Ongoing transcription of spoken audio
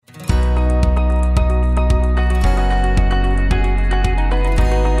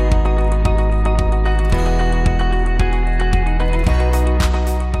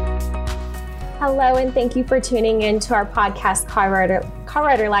and thank you for tuning in to our podcast, Car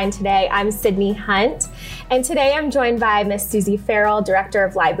Writer Line today. I'm Sydney Hunt, and today I'm joined by Miss Susie Farrell, Director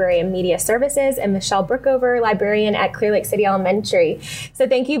of Library and Media Services, and Michelle Brookover, Librarian at Clear Lake City Elementary. So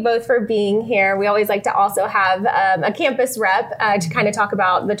thank you both for being here. We always like to also have a campus rep to kind of talk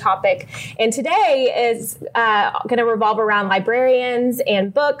about the topic. And today is going to revolve around librarians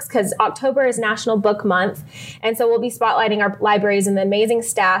and books, because October is National Book Month. And so we'll be spotlighting our libraries and the amazing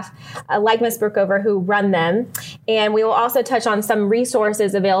staff like Ms. Brookover who run them. And we will also touch on some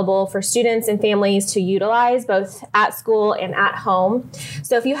resources available for students and families to utilize both at school and at home.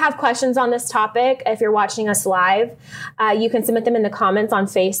 So if you have questions on this topic, if you're watching us live, you can submit them in the comments on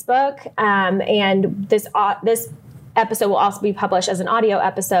Facebook. And this episode will also be published as an audio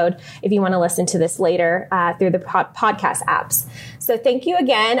episode if you want to listen to this later through the podcast apps. So thank you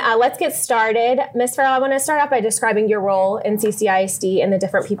again. Let's get started. Ms. Farrell, I want to start off by describing your role in CCISD and the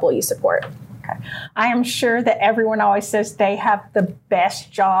different people you support. Okay. I am sure that everyone always says they have the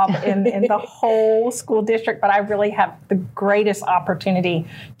best job in the whole school district, but I really have the greatest opportunity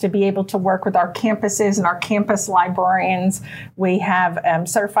to be able to work with our campuses and our campus librarians. We have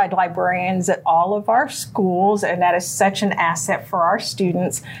certified librarians at all of our schools, and that is such an asset for our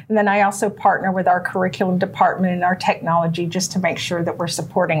students. And then I also partner with our curriculum department and our technology just to make sure that we're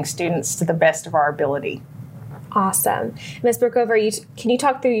supporting students to the best of our ability. Awesome. Ms. Brookover, can you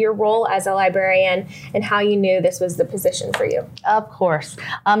talk through your role as a librarian and how you knew this was the position for you? Of course.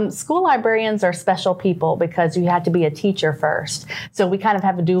 School librarians are special people because you had to be a teacher first. So we kind of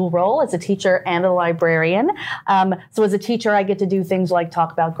have a dual role as a teacher and a librarian. So as a teacher, I get to do things like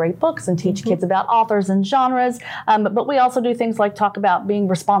talk about great books and teach kids about authors and genres. But we also do things like talk about being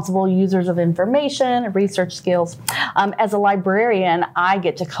responsible users of information, research skills. As a librarian, I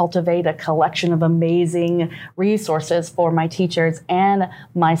get to cultivate a collection of amazing resources for my teachers and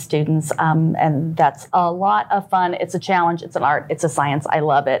my students, and that's a lot of fun. It's a challenge, it's an art, it's a science. I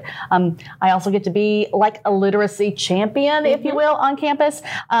love it. I also get to be like a literacy champion, if you will, on campus,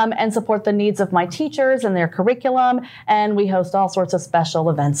 and support the needs of my teachers and their curriculum, and we host all sorts of special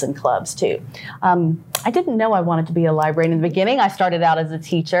events and clubs too. I didn't know I wanted to be a librarian in the beginning. I started out as a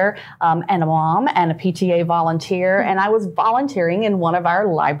teacher and a mom and a PTA volunteer, and I was volunteering in one of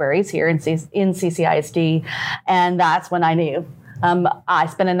our libraries here in CCISD. And that's when I knew. I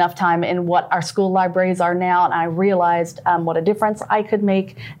spent enough time in what our school libraries are now, and I realized what a difference I could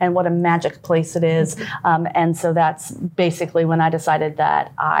make and what a magic place it is. And so that's basically when I decided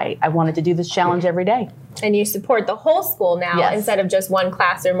that I wanted to do this challenge every day. And you support the whole school now instead of just one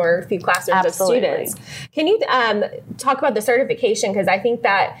classroom or a few classrooms of students. Can you talk about the certification? Because I think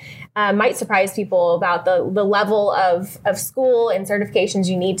that might surprise people about the level of school and certifications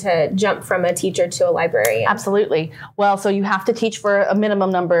you need to jump from a teacher to a librarian. Absolutely. Well, so you have to teach for a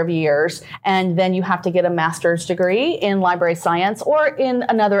minimum number of years, and then you have to get a master's degree in library science or in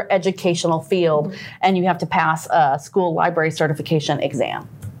another educational field, and you have to pass a school library certification exam.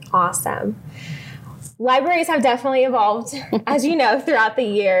 Awesome. Libraries have definitely evolved, as you know, throughout the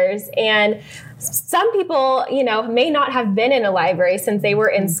years. And some people, may not have been in a library since they were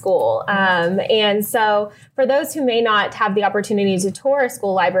in school. And so for those who may not have the opportunity to tour a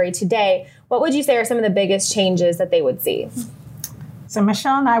school library today, what would you say are some of the biggest changes that they would see? So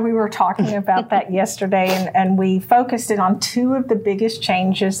Michelle and I, we were talking about that yesterday, and we focused in on two of the biggest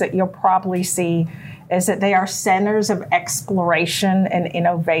changes that you'll probably see is that they are centers of exploration and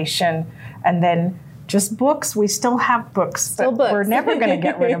innovation. And then just books. We still have books, but we're never going to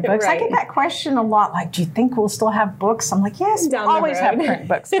get rid of books. Right. I get that question a lot, like, do you think we'll still have books? I'm like, yes, we'll always have print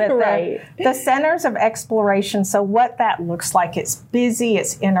books. But the centers of exploration, so what that looks like, it's busy,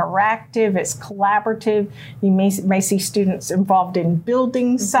 it's interactive, it's collaborative. You may see students involved in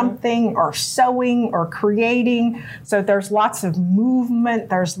building something or sewing or creating. So there's lots of movement,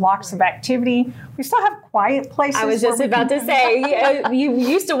 there's lots of activity. We still have quiet places. I was just about to say, you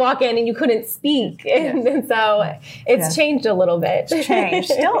used to walk in and you couldn't speak. And so it's changed a little bit. It's changed.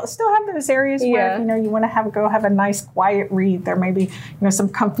 Still have those areas where you want to go have a nice quiet read. There may be some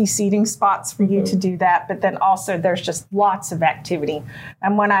comfy seating spots for you to do that, but then also there's just lots of activity.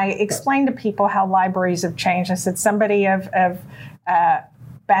 And when I explain to people how libraries have changed, I said somebody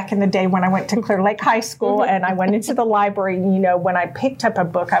back in the day when I went to Clear Lake High School and I went into the library, when I picked up a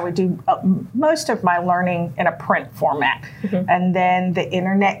book, I would do most of my learning in a print format. And then the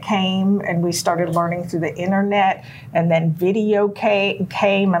internet came and we started learning through the internet, and then video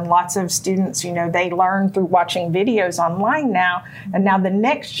came and lots of students, they learn through watching videos online now. And now the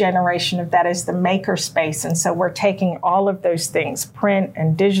next generation of that is the maker space. And so we're taking all of those things, print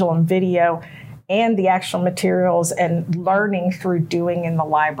and digital and video, and the actual materials and learning through doing in the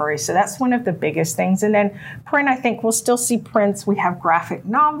library. So that's one of the biggest things. And then print, I think we'll still see prints. We have graphic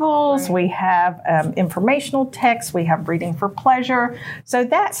novels, we have informational texts, we have reading for pleasure. So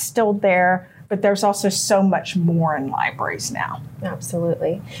that's still there, but there's also so much more in libraries now.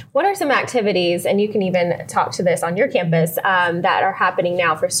 Absolutely. What are some activities, and you can even talk to this on your campus, that are happening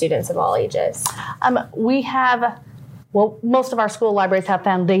now for students of all ages? We have... Well, most of our school libraries have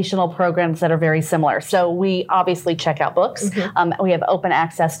foundational programs that are very similar. So we obviously check out books. We have open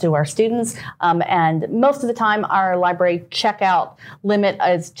access to our students. And most of the time, our library checkout limit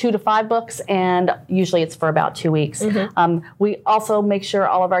is 2 to 5 books, and usually it's for about 2 weeks. We also make sure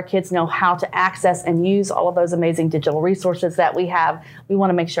all of our kids know how to access and use all of those amazing digital resources that we have. We want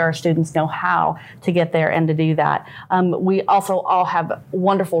to make sure our students know how to get there and to do that. We also all have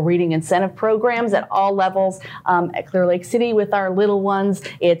wonderful reading incentive programs at all levels. At Clear Lake City with our little ones.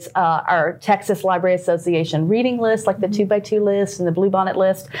 It's our Texas Library Association reading list, like the 2x2 list and the Bluebonnet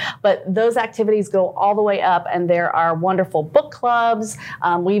list. But those activities go all the way up, and there are wonderful book clubs.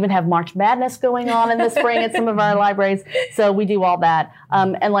 We even have March Madness going on in the spring at some of our libraries. So we do all that.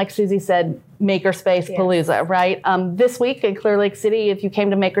 And like Susie said, Makerspace Palooza, right? This week in Clear Lake City, if you came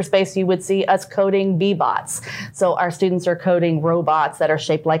to Makerspace, you would see us coding bee-bots. So our students are coding robots that are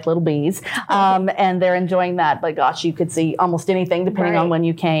shaped like little bees, and they're enjoying that. But gosh, you could see almost anything depending on when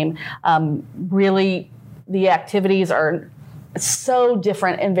you came. Really, the activities are so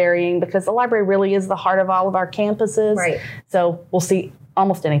different and varying because the library really is the heart of all of our campuses. Right. So we'll see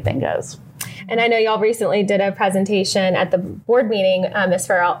almost anything goes. And I know y'all recently did a presentation at the board meeting, Ms.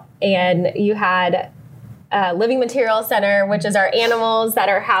 Farrell, and you had Living Materials Center, which is our animals that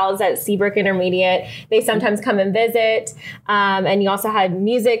are housed at Seabrook Intermediate. They sometimes come and visit. And you also had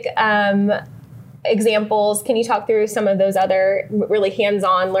music examples. Can you talk through some of those other really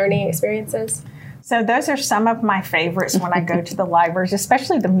hands-on learning experiences? So those are some of my favorites when I go to the libraries,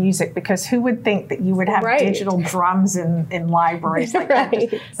 especially the music, because who would think that you would have digital drums in libraries like that?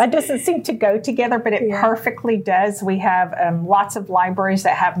 That doesn't seem to go together, but it perfectly does. We have lots of libraries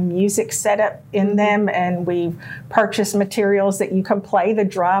that have music set up in them, and we purchase materials that you can play the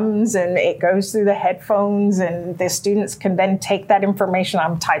drums, and it goes through the headphones, and the students can then take that information.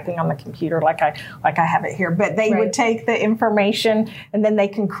 I'm typing on the computer like I have it here, but they would take the information, and then they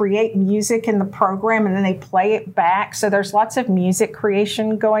can create music in the program, and then they play it back. So there's lots of music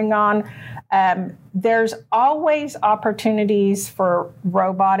creation going on. There's always opportunities for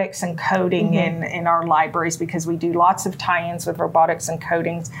robotics and coding in our libraries because we do lots of tie-ins with robotics and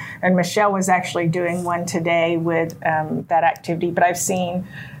codings. And Michelle was actually doing one today with that activity, but I've seen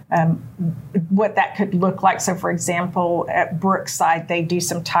what that could look like. So, for example, at Brookside, they do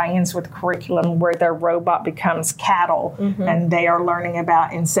some tie-ins with curriculum where their robot becomes cattle, and they are learning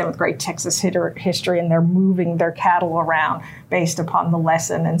about in 7th grade Texas history, and they're moving their cattle around based upon the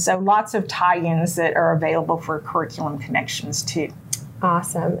lesson. And so lots of tie-ins that are available for curriculum connections too.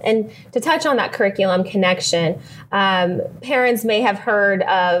 Awesome. And to touch on that curriculum connection, parents may have heard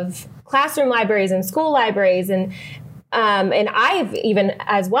of classroom libraries and school libraries, and I've even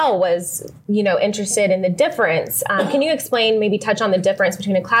as well was, interested in the difference. Can you explain, maybe touch on the difference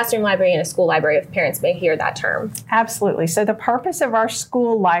between a classroom library and a school library if parents may hear that term? Absolutely. So the purpose of our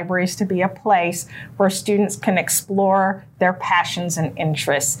school library is to be a place where students can explore their passions and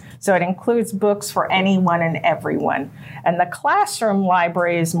interests. So it includes books for anyone and everyone. And the classroom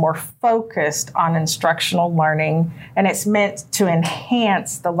library is more focused on instructional learning, and it's meant to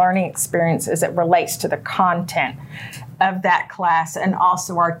enhance the learning experience as it relates to the content of that class, and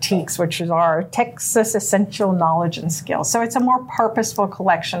also our TEKS, which is our Texas Essential Knowledge and Skills. So it's a more purposeful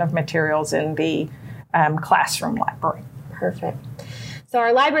collection of materials in the classroom library. Perfect. So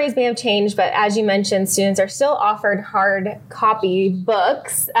our libraries may have changed, but as you mentioned, students are still offered hard copy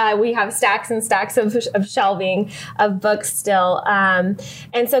books. We have stacks and stacks of shelving of books still. And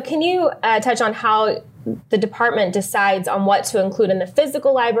so can you touch on how the department decides on what to include in the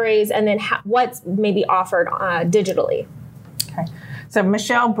physical libraries, and then what's maybe offered digitally? Okay. So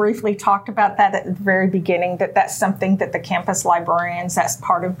Michelle briefly talked about that at the very beginning, that's something that the campus librarians, that's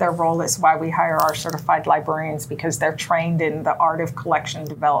part of their role. It's why we hire our certified librarians, because they're trained in the art of collection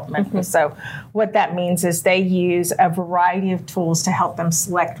development. So what that means is they use a variety of tools to help them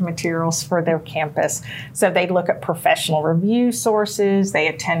select materials for their campus. So they look at professional review sources, they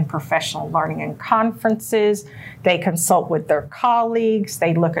attend professional learning and conferences, they consult with their colleagues,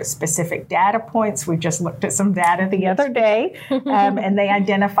 they look at specific data points. We just looked at some data the other day. and they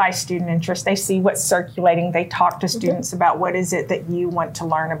identify student interest. They see what's circulating. They talk to students about what is it that you want to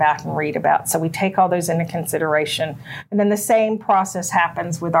learn about and read about. So we take all those into consideration. And then the same process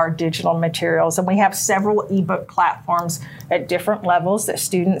happens with our digital materials. And we have several ebook platforms at different levels that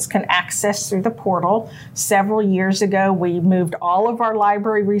students can access through the portal. Several years ago, we moved all of our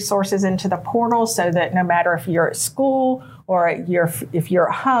library resources into the portal so that no matter if you're at school or if you're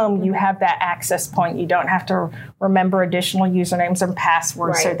at home, you have that access point. You don't have to remember additional usernames and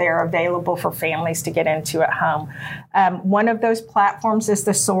passwords, so they're available for families to get into at home. One of those platforms is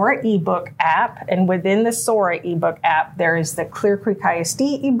the Sora ebook app, and within the Sora ebook app, there is the Clear Creek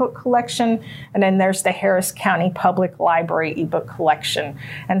ISD ebook collection, and then there's the Harris County Public Library ebook collection.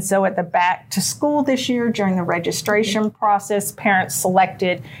 And so at the back to school this year, during the registration process, parents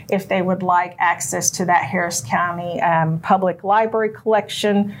selected if they would like access to that Harris County Public Library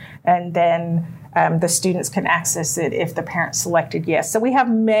collection, and then the students can access it if the parents selected yes. So we have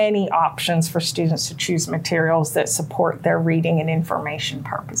many options for students to choose materials that support their reading and information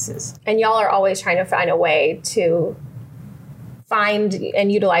purposes. And y'all are always trying to find a way to find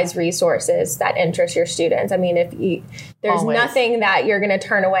and utilize resources that interest your students. I mean, there's nothing that you're going to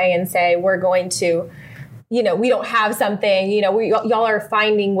turn away and say, we're going to, we don't have something, y'all are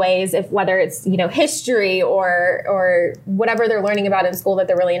finding ways, if whether it's, history or whatever they're learning about in school that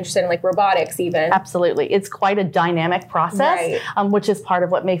they're really interested in, like robotics even. Absolutely. It's quite a dynamic process, which is part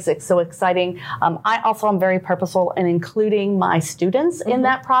of what makes it so exciting. I also am very purposeful in including my students in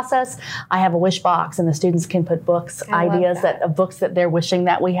that process. I have a wish box, and the students can put books, ideas books that they're wishing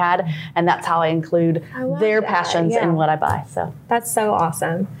that we had, and that's how I include their passions in what I buy. So that's so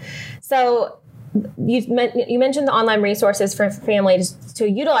awesome. So you mentioned the online resources for families to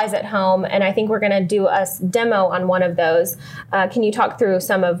utilize at home, and I think we're going to do a demo on one of those. Can you talk through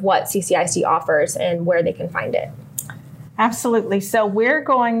some of what CCIC offers and where they can find it? Absolutely. So we're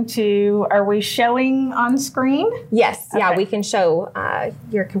going to, are we showing on screen? Yes. Okay. Yeah, we can show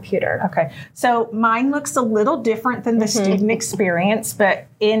your computer. Okay. So mine looks a little different than the student experience, but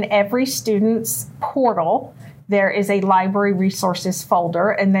in every student's portal, there is a library resources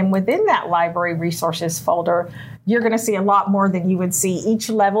folder. And then within that library resources folder, you're going to see a lot more than you would see. Each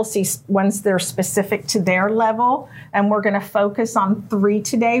level sees ones that are specific to their level. And we're going to focus on 3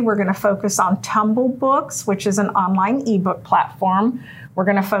 today. We're going to focus on Tumble Books, which is an online ebook platform. We're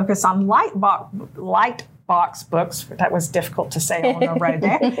going to focus on Lightbox Books. That was difficult to say on the road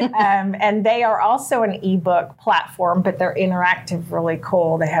there. And they are also an ebook platform, but they're interactive, really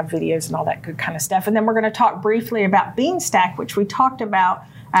cool. They have videos and all that good kind of stuff. And then we're going to talk briefly about Beanstack, which we talked about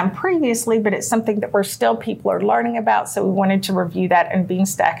previously, but it's something that people are learning about. So we wanted to review that. And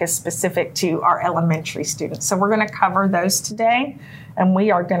Beanstack is specific to our elementary students. So we're going to cover those today. And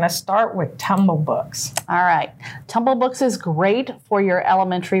we are going to start with Tumble Books. All right. Tumble Books is great for your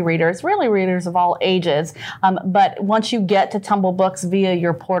elementary readers, really readers of all ages. But once you get to Tumble Books via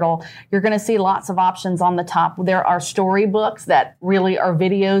your portal, you're going to see lots of options on the top. There are storybooks that really are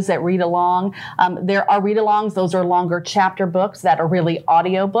videos that read along. There are read-alongs. Those are longer chapter books that are really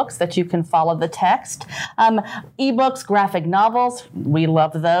audio books that you can follow the text. Ebooks, graphic novels. We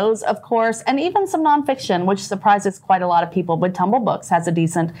love those, of course. And even some nonfiction, which surprises quite a lot of people. But Tumble Books has a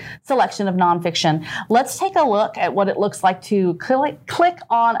decent selection of nonfiction. Let's take a look at what it looks like to click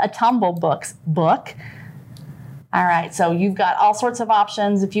on a Tumble Books book. All right, so you've got all sorts of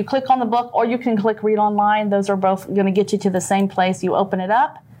options. If you click on the book, or you can click Read Online, those are both going to get you to the same place. You open it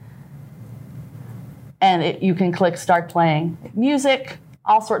up, and you can click Start Playing. Music,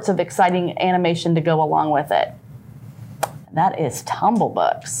 all sorts of exciting animation to go along with it. That is Tumble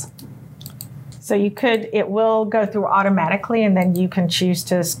Books. So it will go through automatically, and then you can choose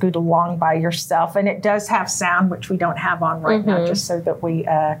to scoot along by yourself. And it does have sound, which we don't have on right now, just so that we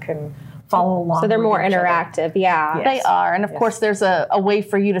can follow along. So they're more interactive, Yes. They are. And of course, there's a way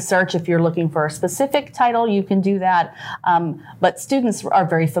for you to search if you're looking for a specific title. You can do that. But students are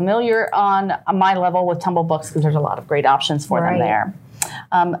very familiar on my level with Tumble Books because there's a lot of great options for them there.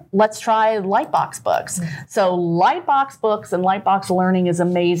 Let's try Lightbox Books. So Lightbox Books and Lightbox Learning is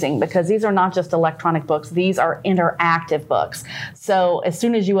amazing because these are not just electronic books. These are interactive books. So as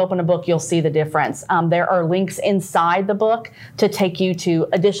soon as you open a book, you'll see the difference. There are links inside the book to take you to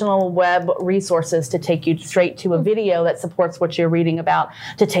additional web resources, to take you straight to a video that supports what you're reading about,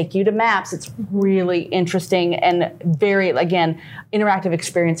 to take you to maps. It's really interesting and very, again, interactive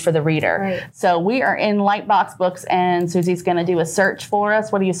experience for the reader. So we are in Lightbox Books, and Susie's going to do a search for us.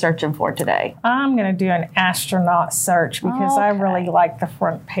 us? What are you searching for today? I'm going to do an astronaut search because I really like the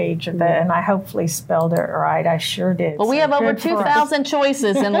front page of it, and I hopefully spelled it right. I sure did. Well, we have over 2,000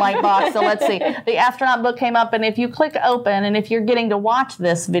 choices in Lightbox, so let's see. The astronaut book came up, and if you click open, and if you're getting to watch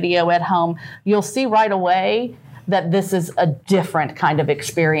this video at home, you'll see right away that this is a different kind of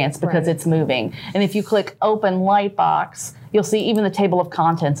experience because it's moving. And if you click open Lightbox, you'll see even the table of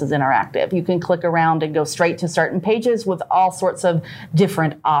contents is interactive. You can click around and go straight to certain pages with all sorts of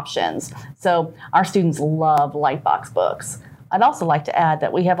different options. So our students love Lightbox books. I'd also like to add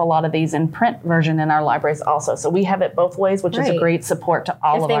that we have a lot of these in print version in our libraries also. So we have it both ways, which is a great support to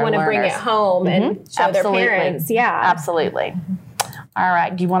all of our learners. If they want to bring it home and show their parents. Yeah. Absolutely. All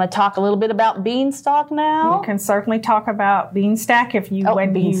right. Do you want to talk a little bit about Beanstalk now? We can certainly talk about Beanstack if you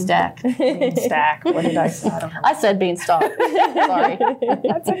Beanstack. Beanstack. What did I say? I don't know. I said Beanstalk. Sorry.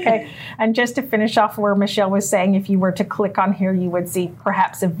 That's okay. And just to finish off where Michelle was saying, if you were to click on here, you would see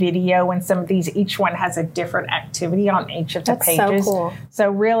perhaps a video, and some of these, each one has a different activity on each of the pages. So cool.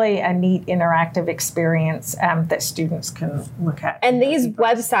 So really a neat interactive experience that students can look at. And these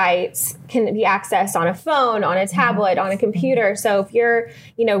websites can be accessed on a phone, on a tablet, on a computer. So if you're,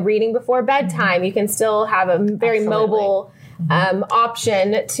 reading before bedtime, you can still have a very mobile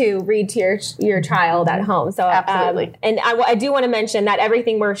option to read to your child at home. So absolutely. And I do want to mention that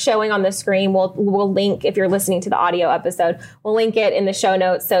everything we're showing on the screen, we'll link, if you're listening to the audio episode, we'll link it in the show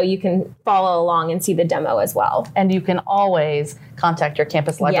notes so you can follow along and see the demo as well. And you can always contact your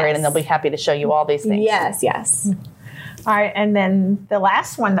campus librarian and they'll be happy to show you all these things. Yes. All right, and then the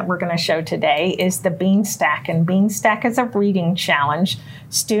last one that we're going to show today is the Beanstack, and Beanstack is a reading challenge.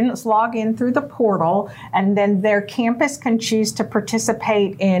 Students log in through the portal, and then their campus can choose to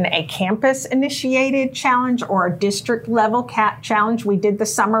participate in a campus-initiated challenge or a district-level challenge. We did the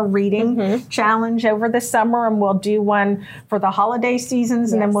summer reading challenge over the summer, and we'll do one for the holiday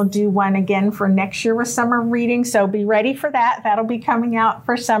seasons, and then we'll do one again for next year with summer reading. So be ready for that. That'll be coming out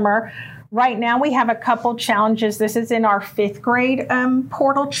for summer. Right now, we have a couple challenges. This is in our 5th grade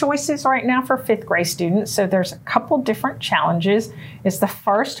portal choices right now for 5th grade students. So there's a couple different challenges. It's the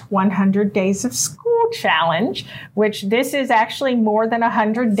first 100 Days of School challenge, which this is actually more than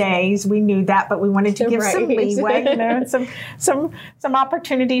 100 days. We knew that, but we wanted to give some leeway, and some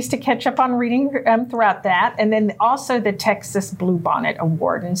opportunities to catch up on reading throughout that. And then also the Texas Bluebonnet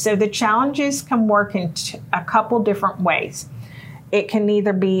Award. And so the challenges can work in a couple different ways. It can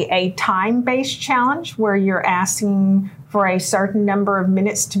either be a time-based challenge where you're asking for a certain number of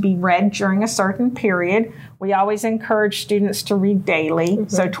minutes to be read during a certain period. We always encourage students to read daily.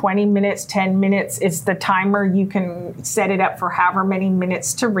 So 20 minutes, 10 minutes is the timer. You can set it up for however many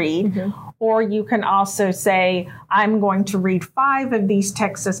minutes to read. Or you can also say, I'm going to read 5 of these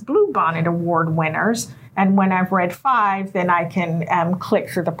Texas Bluebonnet Award winners. And when I've read 5, then I can click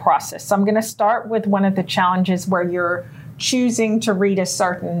through the process. So I'm going to start with one of the challenges where you're choosing to read a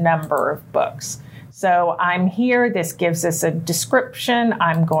certain number of books. So I'm here. This gives us a description.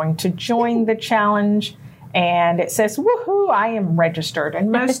 I'm going to join the challenge. And it says, woohoo, I am registered.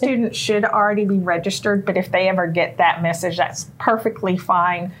 And most students should already be registered. But if they ever get that message, that's perfectly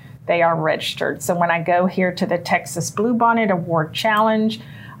fine. They are registered. So when I go here to the Texas Bluebonnet Award Challenge,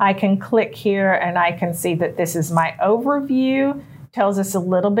 I can click here and I can see that this is my overview. Tells us a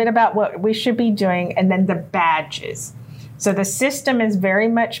little bit about what we should be doing. And then the badges. So the system is very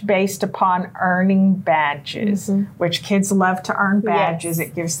much based upon earning badges, which kids love to earn badges.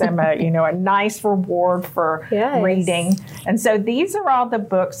 It gives them a nice reward for reading. And so these are all the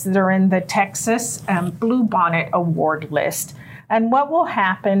books that are in the Texas Bluebonnet Award list. And what will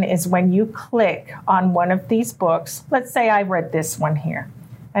happen is when you click on one of these books, let's say I read this one here,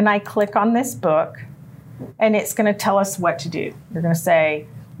 and I click on this book, and it's going to tell us what to do. You're going to say,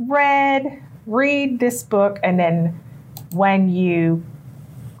 read this book, and then when you,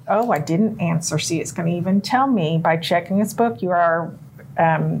 I didn't answer. See, it's going to even tell me by checking this book, you are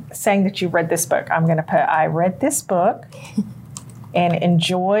saying that you read this book. I'm going to put, I read this book and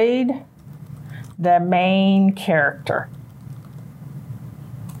enjoyed the main character.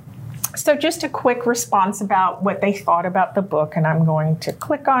 So just a quick response about what they thought about the book, and I'm going to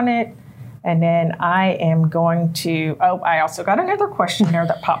click on it. And then I am going to, I also got another question there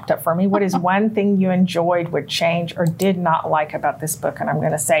that popped up for me. What is one thing you enjoyed, would change, or did not like about this book? And I'm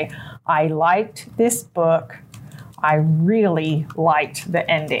going to say, I liked this book. I really liked the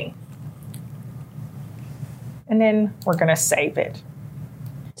ending. And then we're going to save it.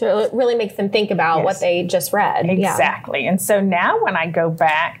 So it really makes them think about what they just read. Exactly. And so now when I go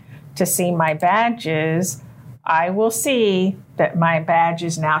back to see my badges, I will see that my badge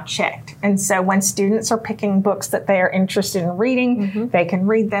is now checked. And so when students are picking books that they are interested in reading, they can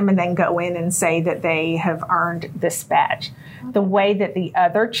read them and then go in and say that they have earned this badge. Okay. The way that the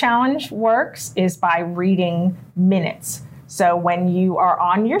other challenge works is by reading minutes. So when you are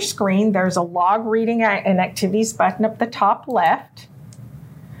on your screen, there's a log reading and activities button up the top left.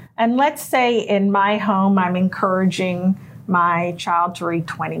 And let's say in my home, I'm encouraging my child to read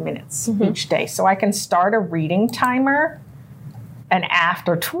 20 minutes each day. So I can start a reading timer, and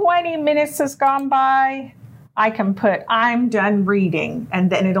after 20 minutes has gone by, I can put I'm done reading, and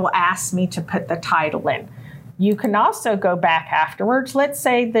then it'll ask me to put the title in. You can also go back afterwards. Let's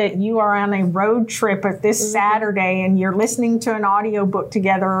say that you are on a road trip at this Saturday and you're listening to an audiobook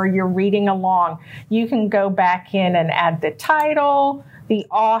together or you're reading along. You can go back in and add the title, the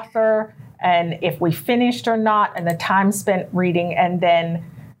author, and if we finished or not, and the time spent reading, and then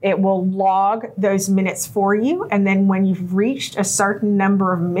it will log those minutes for you. And then when you've reached a certain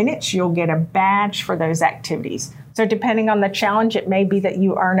number of minutes, you'll get a badge for those activities. So depending on the challenge, it may be that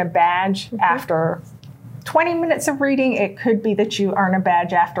you earn a badge after 20 minutes of reading. It could be that you earn a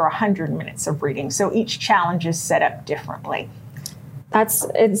badge after 100 minutes of reading. So each challenge is set up differently.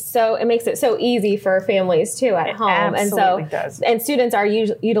 It makes it so easy for families too at home. Absolutely does. And students are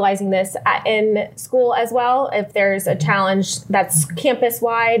utilizing this in school as well. If there's a challenge that's campus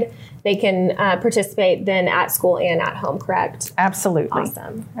wide, they can participate then at school and at home, correct? Absolutely.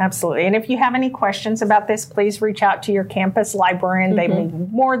 Awesome. Absolutely. And if you have any questions about this, please reach out to your campus librarian. They'd be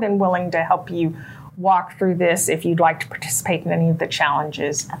more than willing to help you walk through this if you'd like to participate in any of the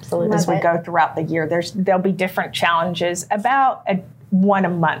challenges. Absolutely. As we go throughout the year, there'll be different challenges, about one a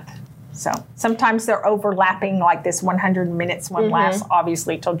month. So sometimes they're overlapping, like this 100 minutes one lasts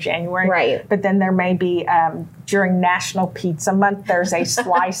obviously till January. Right. But then there may be, during National Pizza Month, there's a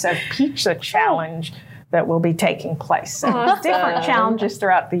slice of pizza challenge that will be taking place. So different challenges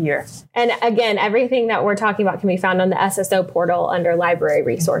throughout the year. And again, everything that we're talking about can be found on the SSO portal under library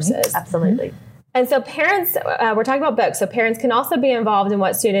resources. Absolutely. And so parents, we're talking about books, so parents can also be involved in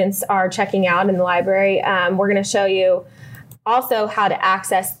what students are checking out in the library. We're going to show you also how to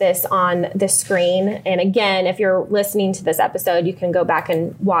access this on the screen. And again, if you're listening to this episode, you can go back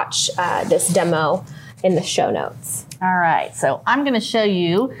and watch this demo in the show notes. All right, so I'm going to show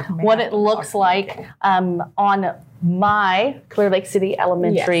you what it looks like on my Clear Lake City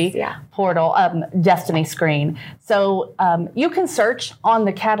Elementary portal, Destiny screen. So you can search on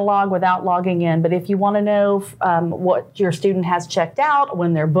the catalog without logging in, but if you want to know what your student has checked out,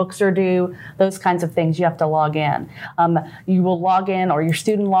 when their books are due, those kinds of things, you have to log in. You will log in, or your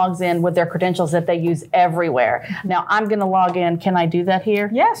student logs in with their credentials that they use everywhere. Now, I'm going to log in. Can I do that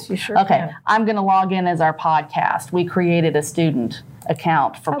here? Yes, you sure can. I'm going to log in as our podcast. We created a student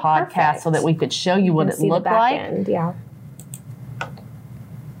account for podcasts perfect. so that we could show you what it looked like. End, yeah.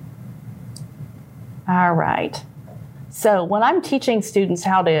 All right. So when I'm teaching students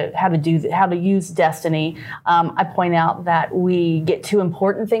how to use Destiny, I point out that we get two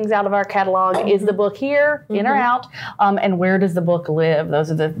important things out of our catalog: is the book here, in or out, and where does the book live? Those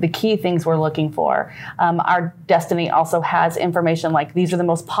are the key things we're looking for. Our Destiny also has information like these are the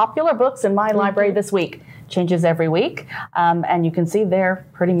most popular books in my library this week. Changes every week, and you can see they're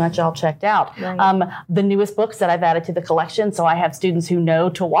pretty much all checked out. Right. The newest books that I've added to the collection, so I have students who know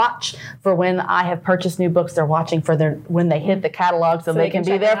to watch for when I have purchased new books. They're watching for when they hit the catalog, so they can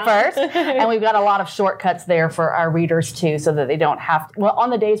be there first. And we've got a lot of shortcuts there for our readers too, so that they don't have to. Well, on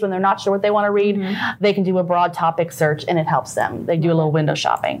the days when they're not sure what they want to read, they can do a broad topic search, and it helps them. They do a little window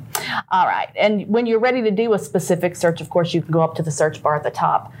shopping. All right, and when you're ready to do a specific search, of course, you can go up to the search bar at the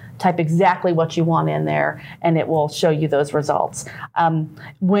top, type exactly what you want in there, and it will show you those results.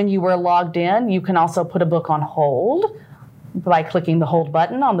 When you were logged in, you can also put a book on hold by clicking the hold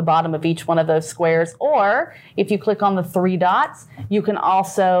button on the bottom of each one of those squares. Or if you click on the three dots, you can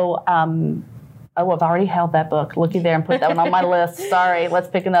also, I've already held that book. Looky there, and put that one on my list. Sorry, let's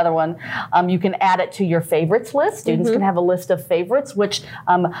pick another one. You can add it to your favorites list. Students can have a list of favorites, which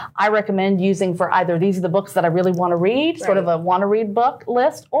I recommend using for either these are the books that I really want to read, sort of a want to read book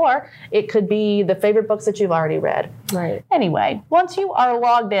list, or it could be the favorite books that you've already read. Right. Anyway, once you are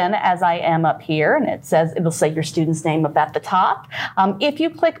logged in, as I am up here, and it'll say your student's name up at the top. If you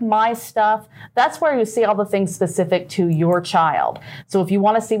click My Stuff, that's where you see all the things specific to your child. So if you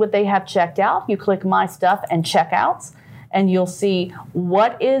want to see what they have checked out, you click My Stuff and Checkouts, and you'll see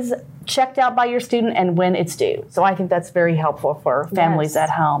what is checked out by your student and when it's due. So I think that's very helpful for families at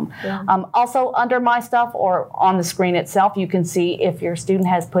home. Yeah. Also, under My Stuff or on the screen itself, you can see if your student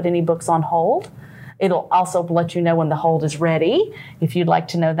has put any books on hold. It'll also let you know when the hold is ready, if you'd like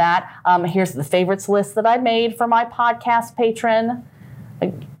to know that. Here's the favorites list that I made for my podcast patron.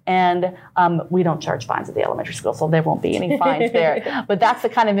 And we don't charge fines at the elementary school, so there won't be any fines there. But that's the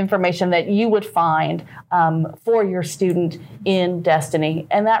kind of information that you would find for your student in Destiny.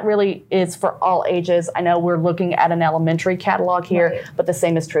 And that really is for all ages. I know we're looking at an elementary catalog here, right, but the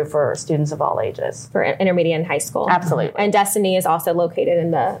same is true for students of all ages. For intermediate and high school. Absolutely. And Destiny is also located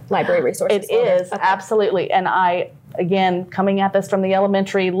in the library resources. It is, okay. Absolutely. And again, coming at this from the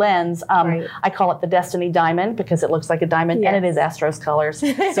elementary lens, right, I call it the Destiny Diamond because it looks like a diamond, yes, and it is Astros colors.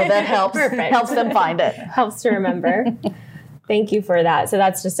 So that helps them find it. Helps to remember. Thank you for that. So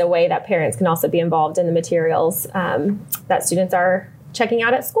that's just a way that parents can also be involved in the materials that students are checking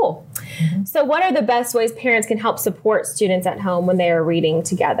out at school. Mm-hmm. So what are the best ways parents can help support students at home when they are reading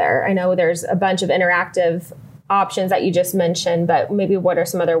together? I know there's a bunch of interactive options that you just mentioned, but maybe what are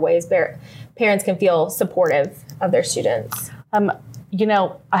some other ways parents can feel supportive of their students?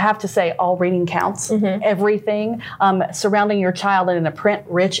 I have to say all reading counts. Mm-hmm. Everything. Surrounding your child in a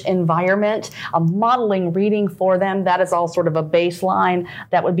print-rich environment, modeling reading for them, that is all sort of a baseline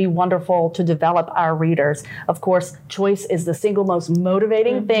that would be wonderful to develop our readers. Of course, choice is the single most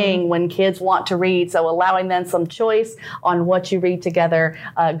motivating, mm-hmm, thing when kids want to read, so allowing them some choice on what you read together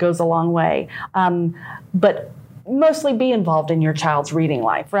goes a long way. But mostly be involved in your child's reading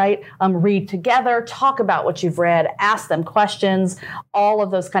life, right? Read together, talk about what you've read, ask them questions, all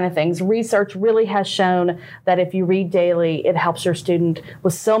of those kind of things. Research really has shown that if you read daily, it helps your student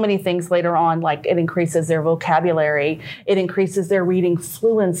with so many things later on, like it increases their vocabulary, it increases their reading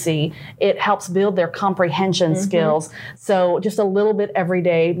fluency, it helps build their comprehension, mm-hmm, skills. So just a little bit every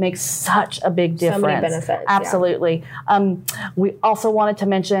day makes such a big difference. So many benefits. Absolutely. Yeah. We also wanted to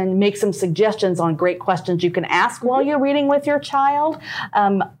mention, make some suggestions on great questions you can ask while you're reading with your child.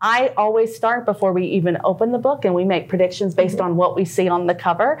 I always start before we even open the book, and we make predictions based, mm-hmm, on what we see on the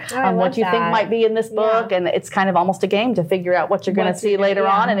cover, what you think might be in this book, yeah, and it's kind of almost a game to figure out what you're going to see later,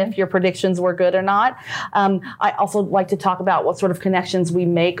 yeah, on, and if your predictions were good or not. I also like to talk about what sort of connections we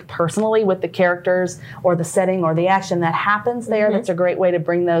make personally with the characters or the setting or the action that happens there. Mm-hmm. That's a great way to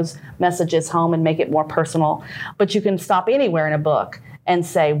bring those messages home and make it more personal. But you can stop anywhere in a book and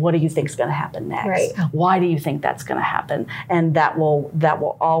say, what do you think is going to happen next? Right. Why do you think that's going to happen? And that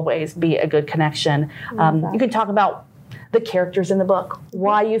will always be a good connection. You can talk about the characters in the book,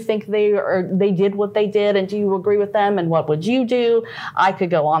 why you think they did what they did, and do you agree with them, and what would you do? I could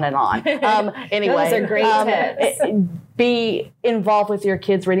go on and on. Anyway, those are great tips. Be involved with your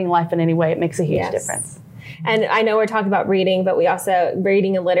kids' reading life in any way. It makes a huge, yes, difference. And I know we're talking about reading, but we also,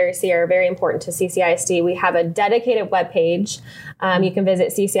 reading and literacy are very important to CCISD. We have a dedicated webpage. You can visit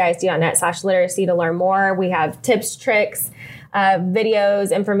ccisd.net/literacy to learn more. We have tips, tricks,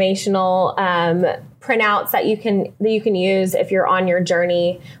 videos, informational printouts that you can use if you're on your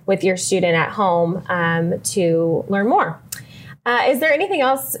journey with your student at home to learn more. Is there anything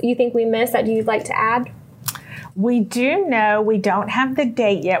else you think we missed that you'd like to add? We do know, we don't have the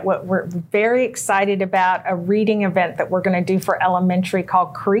date yet. What we're very excited about, a reading event that we're going to do for elementary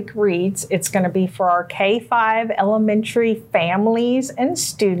called Creek Reads. It's going to be for our K-5 elementary families and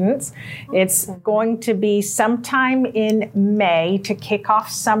students. It's going to be sometime in May to kick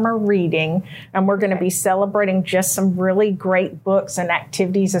off summer reading. And we're going to be celebrating just some really great books and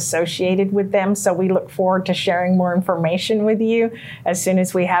activities associated with them. So we look forward to sharing more information with you as soon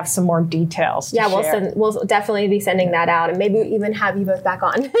as we have some more details to share. We'll definitely be sending that out, and maybe even have you both back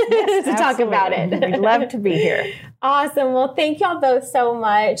on to talk about it. We'd love to be here. Awesome. Well, thank y'all both so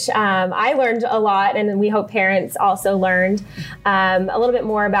much. I learned a lot, and we hope parents also learned a little bit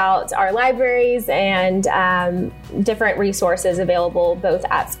more about our libraries and different resources available both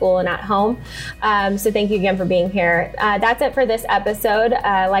at school and at home. So thank you again for being here. That's it for this episode.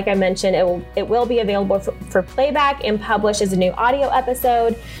 Like I mentioned, it will be available for playback and published as a new audio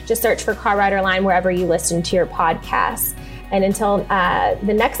episode. Just search for Car Rider Line wherever you listen to your podcasts. And until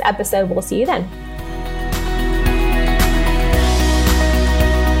the next episode, we'll see you then.